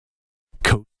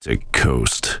to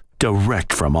coast,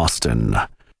 direct from Austin.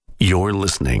 You're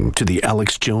listening to the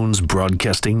Alex Jones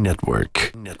Broadcasting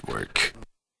Network.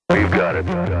 We've got it.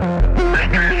 This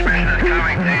transmission is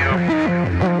coming to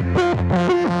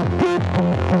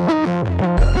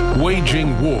you.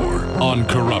 Waging war on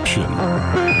corruption. All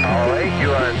right,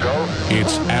 you are go.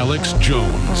 It's Alex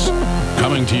Jones,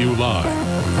 coming to you live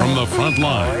from the front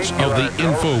lines of the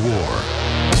InfoWar.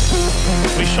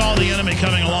 We saw the enemy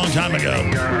coming a long time ago.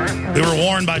 We were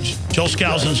warned by Joe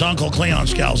Skousen's uncle, Cleon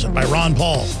Skousen, by Ron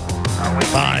Paul,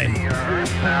 by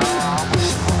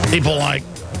people like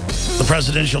the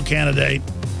presidential candidate,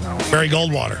 Barry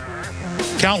Goldwater,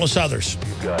 countless others.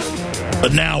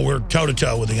 But now we're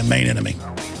toe-to-toe with the main enemy.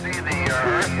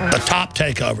 The top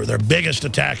takeover, their biggest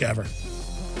attack ever.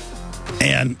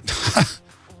 And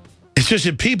it's just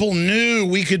if people knew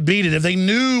we could beat it, if they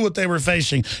knew what they were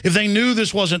facing, if they knew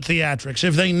this wasn't theatrics,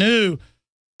 if they knew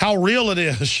how real it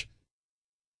is,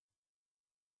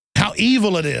 how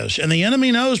evil it is. And the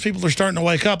enemy knows people are starting to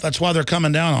wake up. That's why they're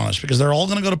coming down on us, because they're all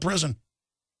going to go to prison.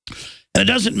 And it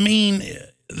doesn't mean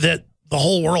that the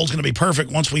whole world's going to be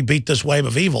perfect once we beat this wave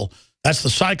of evil. That's the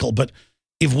cycle. But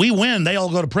if we win, they all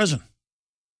go to prison.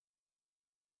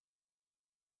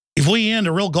 If we end,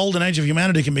 a real golden age of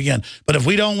humanity can begin. But if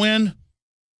we don't win,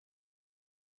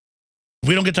 if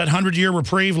we don't get that 100-year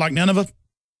reprieve like Nineveh,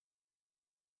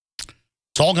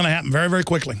 it's all going to happen very, very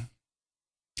quickly.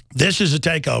 This is a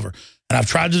takeover. And I've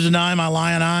tried to deny my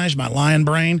lion eyes, my lion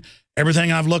brain,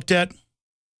 everything I've looked at.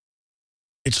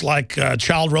 It's like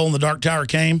Child Roll in the Dark Tower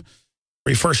came,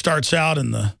 where he first starts out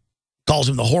and calls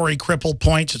him the hoary cripple,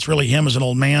 points. It's really him as an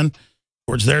old man.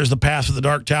 Words, there's the path of the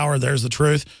Dark Tower, there's the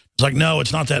truth. It's like, no,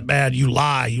 it's not that bad. You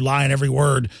lie in every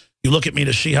word. You look at me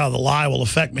to see how the lie will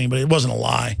affect me, but it wasn't a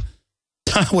lie.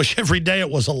 I wish every day it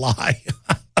was a lie.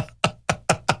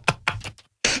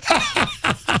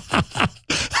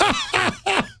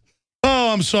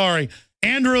 Oh, I'm sorry.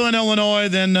 Andrew in Illinois,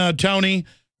 then Tony,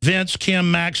 Vince, Kim,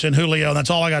 Max, and Julio. That's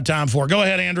all I got time for. Go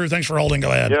ahead, Andrew. Thanks for holding.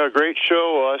 Go ahead. Yeah, great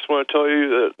show. I just want to tell you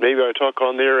that maybe I talk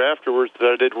on the air afterwards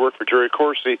that I did work for Jerry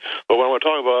Corsi. But what I want to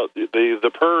talk about,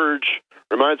 the Purge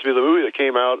reminds me of the movie that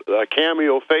came out, a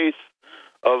cameo face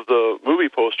of the movie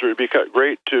poster. It'd be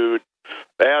great to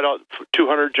add out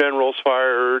 200 generals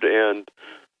fired and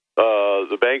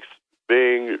the banks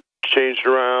being changed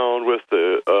around with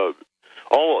the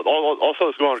all stuff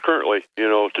that's going on currently, you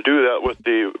know, to do that with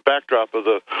the backdrop of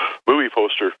the movie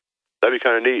poster. That'd be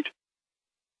kind of neat.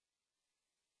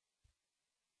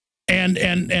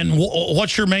 And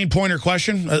what's your main point or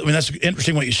question? I mean, that's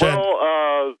interesting what you said.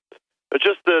 Well, it's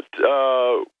just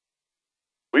that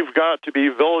we've got to be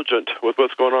vigilant with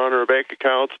what's going on in our bank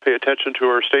accounts, pay attention to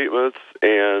our statements.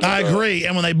 And I agree.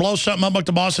 And when they blow something up like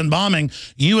the Boston bombing,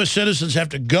 you as citizens have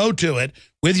to go to it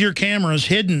with your cameras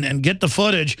hidden and get the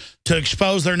footage to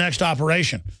expose their next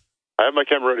operation. I have my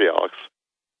camera ready, Alex.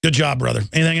 Good job, brother.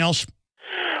 Anything else?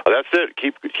 That's it.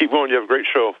 Keep going. You have a great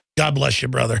show. God bless you,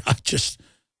 brother.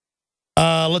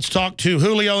 Let's talk to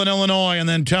Julio in Illinois and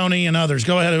then Tony and others.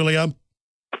 Go ahead, Julio.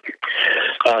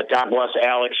 God bless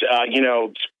Alex. You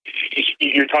know,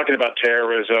 you're talking about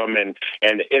terrorism and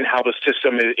how the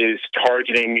system is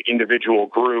targeting individual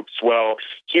groups. Well,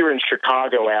 here in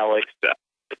Chicago, Alex,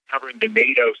 covering the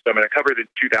NATO summit, I covered it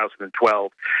in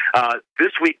 2012.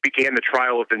 This week began the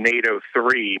trial of the NATO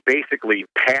 3, basically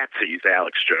patsies,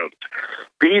 Alex Jones.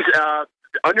 These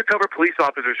undercover police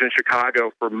officers in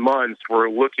Chicago for months were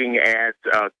looking at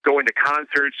going to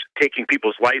concerts, taking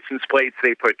people's license plates.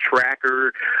 They put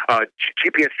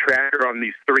GPS tracker on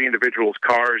these three individuals'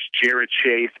 cars, Jared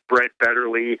Chase, Brett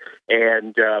Betterly,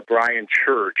 and Brian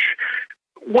Church.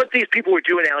 What these people were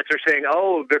doing, Alex, are saying,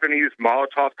 oh, they're going to use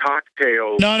Molotov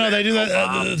cocktails. No, they do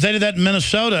that. They did that in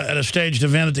Minnesota at a staged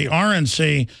event at the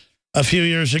RNC a few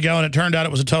years ago, and it turned out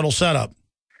it was a total setup.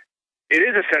 It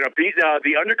is a setup.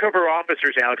 The undercover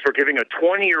officers, Alex, were giving a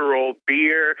 20-year-old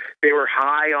beer. They were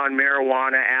high on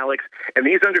marijuana, Alex. And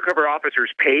these undercover officers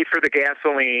paid for the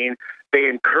gasoline. They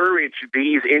encouraged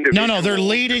these individuals. No, they're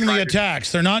leading the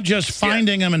attacks. They're not just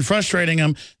finding them and frustrating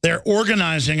them. They're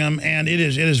organizing them, and it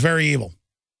is very evil.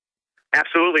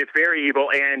 Absolutely, it's very evil.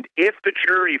 And if the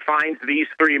jury finds these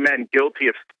three men guilty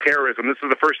of terrorism, this is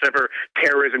the first ever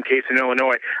terrorism case in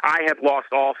Illinois, I have lost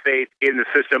all faith in the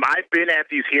system. I've been at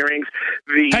these hearings.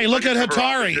 Hey, look at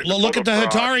Hatari. Look at the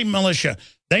Hatari militia.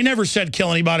 They never said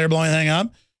kill anybody or blow anything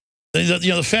up.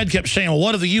 The Fed kept saying, well,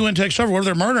 what if the UN takes over? What if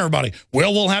they're murdering everybody?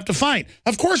 Well, we'll have to fight.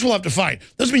 Of course we'll have to fight.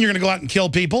 Doesn't mean you're going to go out and kill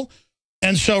people.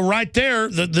 And so right there,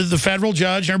 the federal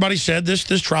judge and everybody said this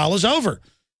trial is over.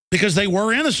 because they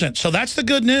were innocent. So that's the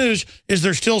good news, is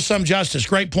there's still some justice.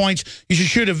 Great points. You should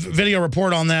shoot a video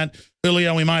report on that,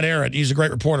 Julio. We might air it. He's a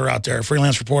great reporter out there,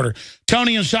 freelance reporter.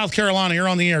 Tony in South Carolina, you're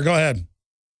on the air. Go ahead.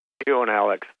 You and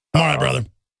Alex. All right, brother.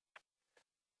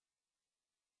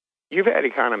 You've had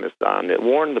economists on that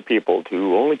warn the people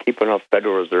to only keep enough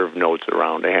Federal Reserve notes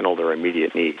around to handle their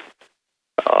immediate needs.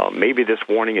 Maybe this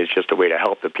warning is just a way to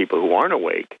help the people who aren't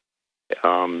awake,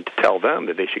 to tell them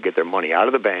that they should get their money out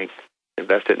of the bank,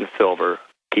 invest it in silver,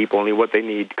 keep only what they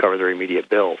need to cover their immediate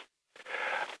bills.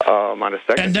 On a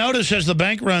second, and notice as the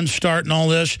bank runs start and all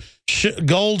this,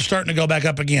 gold's starting to go back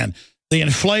up again. The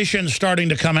inflation's starting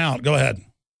to come out. Go ahead.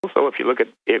 So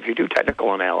if you do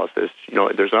technical analysis,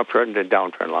 there's an uptrend and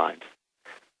downtrend lines.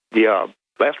 The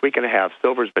last week and a half,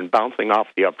 silver's been bouncing off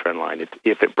the uptrend line.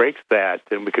 If it breaks that,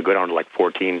 then we could go down to like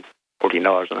 $14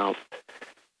 an ounce.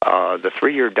 The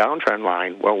 3-year downtrend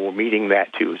line, well, we're meeting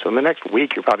that too. So in the next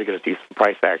week, you're probably going to see some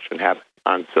price action happen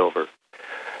on silver.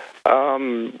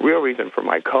 Real reason for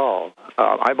my call,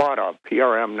 I bought a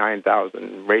PRM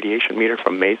 9000 radiation meter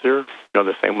from Mazer,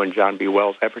 the same one John B.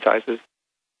 Wells advertises.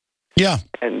 Yeah.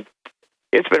 And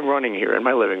it's been running here in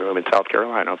my living room in South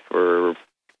Carolina for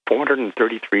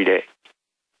 433 days.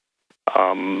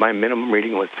 My minimum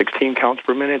reading was 16 counts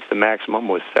per minute. The maximum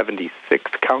was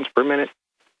 76 counts per minute.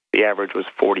 The average was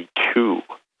 42.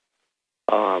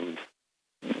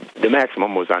 The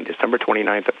maximum was on December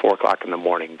 29th at 4 o'clock in the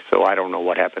morning. So I don't know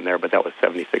what happened there, but that was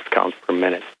 76 counts per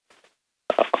minute.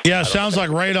 Yeah, sounds like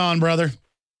radon, brother.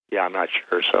 Yeah, I'm not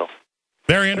sure. So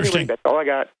very interesting. Anyway, that's all I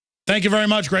got. Thank you very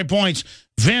much. Great points.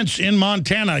 Vince in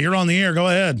Montana, you're on the air. Go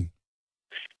ahead.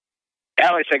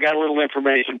 Alex, I got a little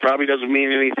information. Probably doesn't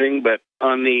mean anything, but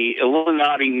on the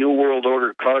Illuminati New World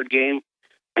Order card game,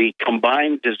 the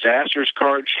Combined Disasters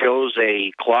card shows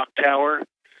a clock tower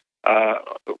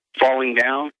falling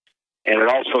down, and it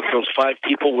also shows 5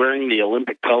 people wearing the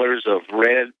Olympic colors of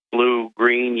red, blue,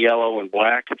 green, yellow, and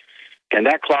black. And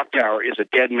that clock tower is a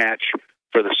dead match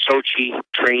for the Sochi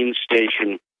train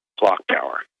station clock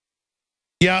tower.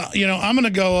 Yeah, I'm going to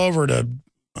go over to,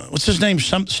 what's his name,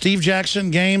 Steve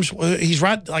Jackson Games. He's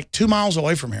right like 2 miles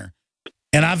away from here.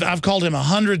 And I've called him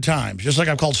 100 times, just like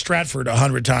I've called Stratford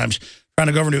 100 times, trying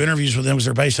to go over and do interviews with them because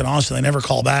they're based in Austin. They never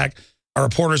call back. Our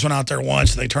reporters went out there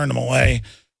once. They turned them away.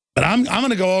 But I'm going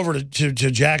to go over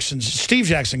to Steve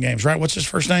Jackson Games, right? What's his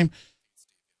first name?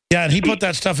 Yeah, and he put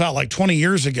that stuff out like 20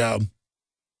 years ago.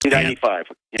 95.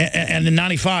 And in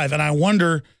 95. And I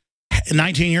wonder,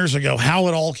 19 years ago, how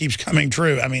it all keeps coming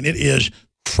true. I mean, it is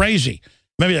crazy.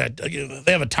 Maybe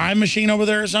they have a time machine over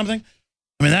there or something.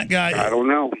 I mean, that guy. I don't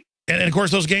know. And of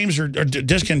course, those games are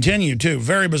discontinued, too.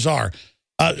 Very bizarre.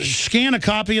 Scan a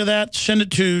copy of that. Send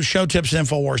it to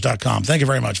showtipsinfowars.com. Thank you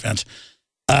very much, Vince.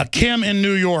 Kim in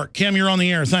New York. Kim, you're on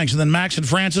the air. Thanks. And then Max and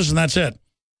Francis, and that's it.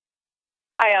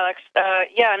 Hi, Alex.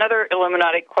 Yeah, another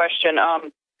Illuminati question.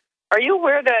 Are you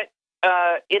aware that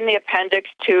in the appendix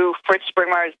to Fritz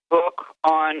Springmeier's book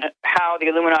on how the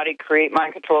Illuminati create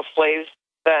mind control slaves,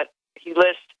 that he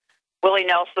lists Willie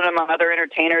Nelson among other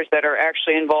entertainers that are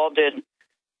actually involved in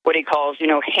what he calls,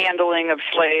 handling of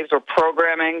slaves or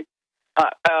programming?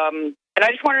 And I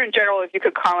just wonder in general if you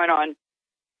could comment on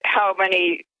how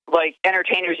many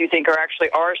entertainers you think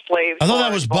are slaves. I thought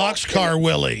that was Boxcar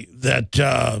Willie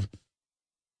that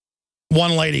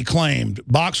one lady claimed.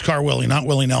 Boxcar Willie, not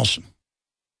Willie Nelson.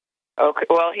 Okay,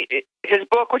 well, his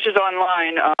book, which is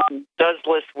online, does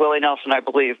list Willie Nelson, I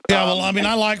believe. Yeah, well, I mean,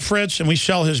 I like Fritz, and we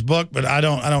sell his book, but I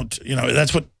don't,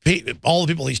 that's what all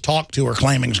the people he's talked to are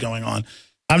claiming is going on.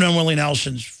 I've known Willie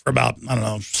Nelson for about,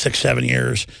 6, 7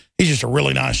 years. He's just a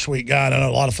really nice, sweet guy. I know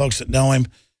a lot of folks that know him.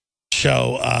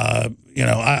 So,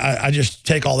 I just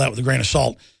take all that with a grain of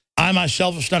salt. I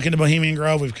myself have snuck into Bohemian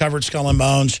Grove. We've covered Skull and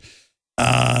Bones.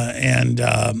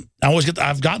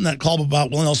 I've gotten that call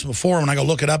about Willie Nelson before. When I go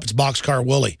look it up, it's Boxcar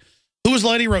Willie. Who was the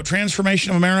lady who wrote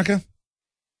Transformation of America?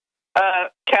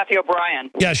 Kathy O'Brien.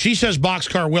 Yeah, she says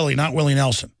Boxcar Willie, not Willie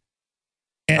Nelson.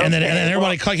 And then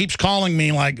everybody keeps calling me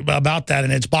about that,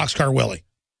 and it's Boxcar Willie.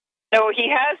 No, he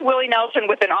has Willie Nelson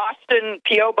with an Austin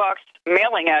P.O. Box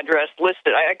mailing address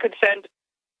listed. I could send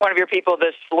one of your people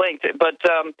this link, but...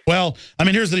 Well, I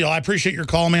mean, here's the deal. I appreciate your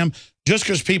call, ma'am. Just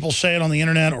because people say it on the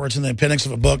internet or it's in the appendix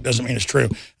of a book doesn't mean it's true.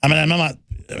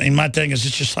 My thing is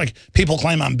it's just like people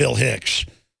claim I'm Bill Hicks.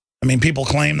 I mean, people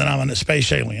claim that I'm a space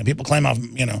alien. People claim I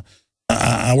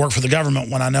work for the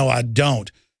government when I know I don't.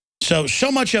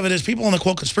 So much of it is people in the,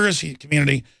 quote, conspiracy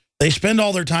community, they spend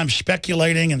all their time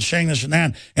speculating and saying this and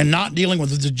that and not dealing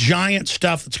with the giant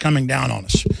stuff that's coming down on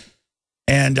us.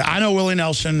 And I know Willie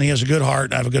Nelson. He has a good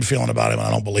heart. I have a good feeling about him, and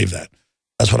I don't believe that.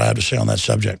 That's what I have to say on that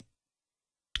subject.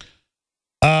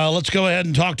 Let's go ahead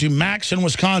and talk to Max in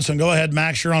Wisconsin. Go ahead,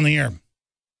 Max. You're on the air.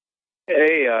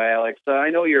 Hey, Alex. I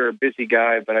know you're a busy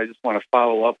guy, but I just want to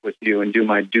follow up with you and do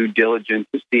my due diligence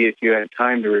to see if you had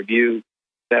time to review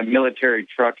that military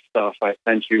truck stuff I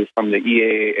sent you from the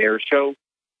EAA Air Show.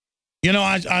 You know,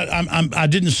 I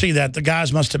didn't see that. The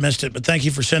guys must have missed it, but thank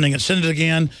you for sending it. Send it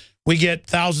again. We get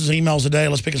thousands of emails a day.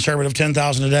 Let's be conservative,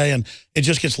 10,000 a day, and it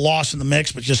just gets lost in the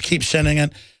mix, but just keep sending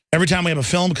it. Every time we have a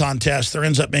film contest, there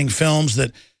ends up being films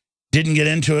that didn't get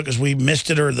into it because we missed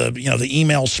it or the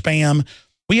email spam.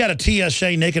 We had a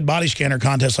TSA naked body scanner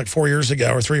contest like 4 years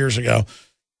ago or 3 years ago,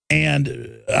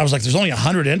 and I was like, there's only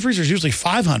 100 entries. There's usually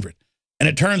 500. And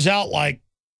it turns out like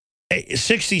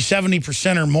 60,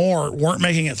 70% or more weren't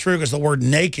making it through because the word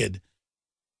naked,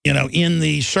 in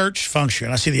the search function.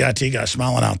 I see the IT guy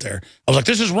smiling out there. I was like,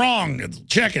 this is wrong.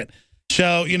 Check it.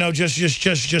 So,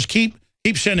 just keep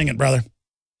sending it, brother.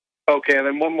 Okay, and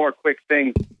then one more quick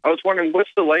thing. I was wondering, what's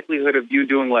the likelihood of you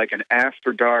doing like an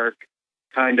after dark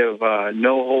kind of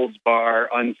no holds bar,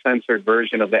 uncensored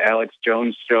version of the Alex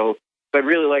Jones show? So I'd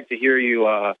really like to hear you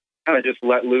kind of just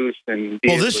let loose and be.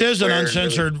 Well, this is an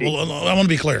uncensored. Well, I want to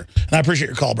be clear, and I appreciate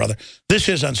your call, brother. This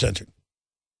is uncensored.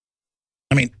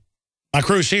 I mean, my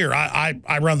crew's here.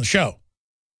 I run the show,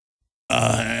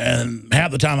 and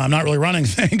half the time I'm not really running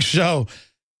things. So,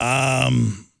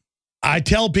 I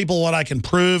tell people what I can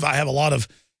prove. I have a lot of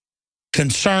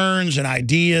concerns and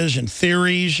ideas and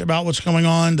theories about what's going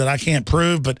on that I can't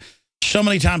prove, but so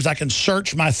many times I can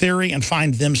search my theory and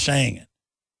find them saying it.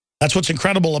 That's what's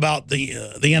incredible about the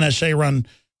NSA run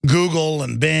Google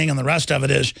and Bing and the rest of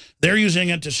it is they're using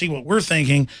it to see what we're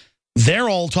thinking. They're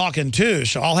all talking too,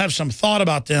 so I'll have some thought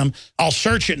about them. I'll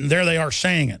search it, and there they are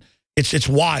saying it. It's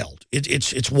wild.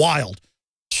 It's wild.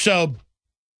 So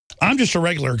I'm just a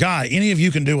regular guy. Any of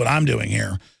you can do what I'm doing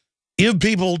here. If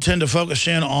people tend to focus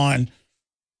in on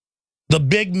the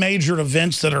big major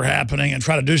events that are happening and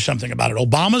try to do something about it.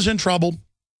 Obama's in trouble.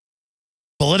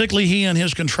 Politically, he and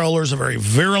his controllers, a very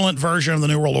virulent version of the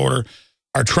New World Order,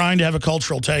 are trying to have a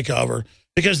cultural takeover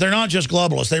because they're not just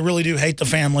globalists. They really do hate the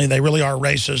family. They really are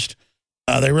racist.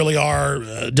 They really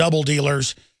are double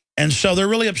dealers. And so they're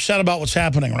really upset about what's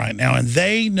happening right now. And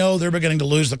they know they're beginning to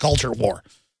lose the culture war.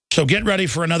 So get ready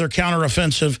for another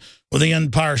counteroffensive with the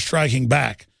empire striking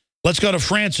back. Let's go to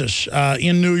Francis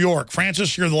in New York.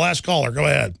 Francis, you're the last caller. Go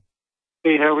ahead.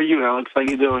 Hey, how are you, Alex? How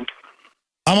you doing?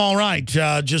 I'm all right.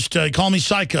 Just call me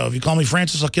psycho. If you call me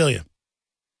Francis, I'll kill you.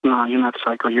 No, you're not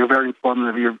psycho. You're very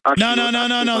informative. You're actually,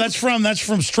 no. That's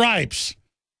from Stripes.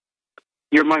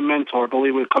 You're my mentor,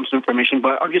 believe when it comes to information.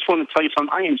 But I just want to tell you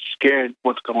something. I am scared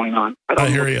what's going on. I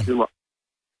hear you.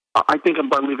 I think I'm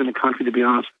about leaving the country, to be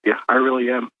honest with you. I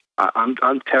really am.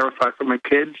 I'm terrified for my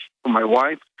kids, for my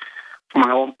wife, for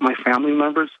my family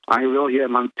members. I really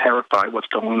am. I'm terrified what's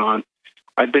going on.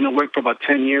 I've been awake for about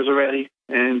 10 years already,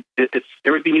 and it's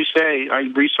everything you say. I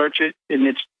research it, and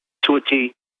it's to a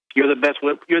T. You're the best.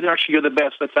 You're the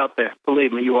best that's out there.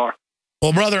 Believe me, you are.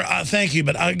 Well, brother, thank you.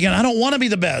 But again, I don't want to be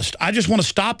the best. I just want to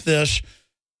stop this.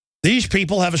 These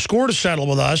people have a score to settle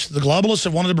with us. The globalists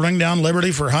have wanted to bring down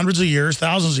liberty for hundreds of years,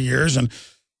 thousands of years, and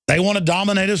they want to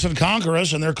dominate us and conquer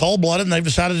us, and they're cold-blooded, and they've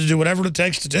decided to do whatever it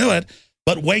takes to do it.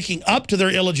 But waking up to their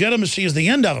illegitimacy is the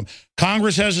end of them.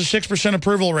 Congress has a 6%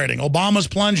 approval rating. Obama's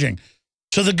plunging.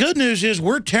 So the good news is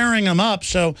we're tearing them up.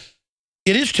 So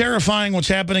it is terrifying what's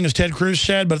happening, as Ted Cruz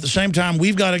said, but at the same time,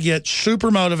 we've got to get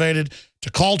super motivated to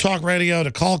call talk radio,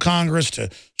 to call Congress, to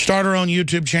start our own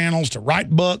YouTube channels, to write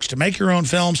books, to make your own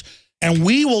films. And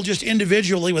we will just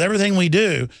individually, with everything we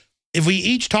do, if we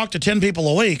each talk to 10 people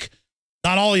a week,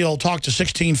 not all of you will talk to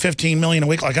 16, 15 million a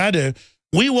week like I do,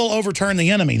 we will overturn the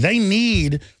enemy. They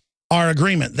need our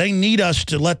agreement. They need us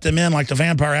to let them in like the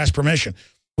vampire asked permission.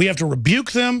 We have to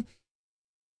rebuke them,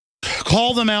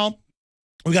 call them out.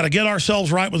 We got to get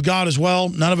ourselves right with God as well.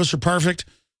 None of us are perfect.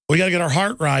 We got to get our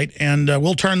heart right, and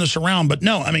we'll turn this around. But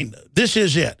no, I mean, this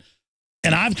is it.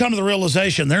 And I've come to the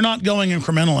realization they're not going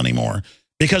incremental anymore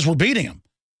because we're beating them.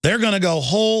 They're going to go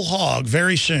whole hog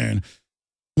very soon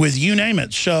with you name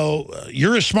it. So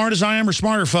you're as smart as I am or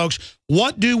smarter, folks.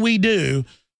 What do we do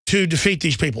to defeat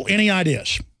these people? Any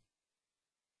ideas?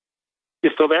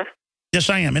 You still there? Yes,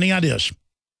 I am. Any ideas?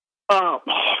 Oh,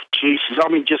 Jesus. I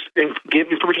mean, just give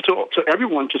information to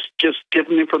everyone. Just give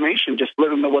them information. Just let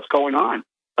them know what's going on.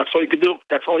 That's all you can do.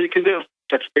 That's all you can do.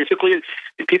 That's basically it.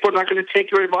 If people are not going to take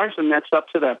your advice, then that's up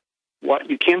to them.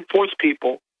 You can't force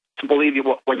people to believe you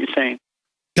what you're saying.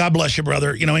 God bless you,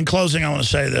 brother. You know, in closing, I want to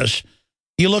say this.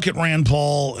 You look at Rand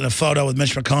Paul in a photo with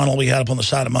Mitch McConnell we had up on the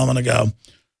side a moment ago,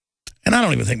 and I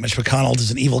don't even think Mitch McConnell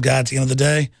is an evil guy at the end of the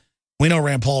day. We know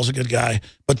Rand Paul's a good guy,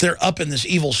 but they're up in this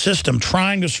evil system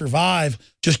trying to survive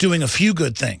just doing a few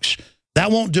good things.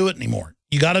 That won't do it anymore.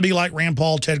 You got to be like Rand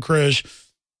Paul, Ted Cruz,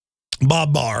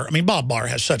 Bob Barr. I mean, Bob Barr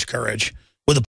has such courage.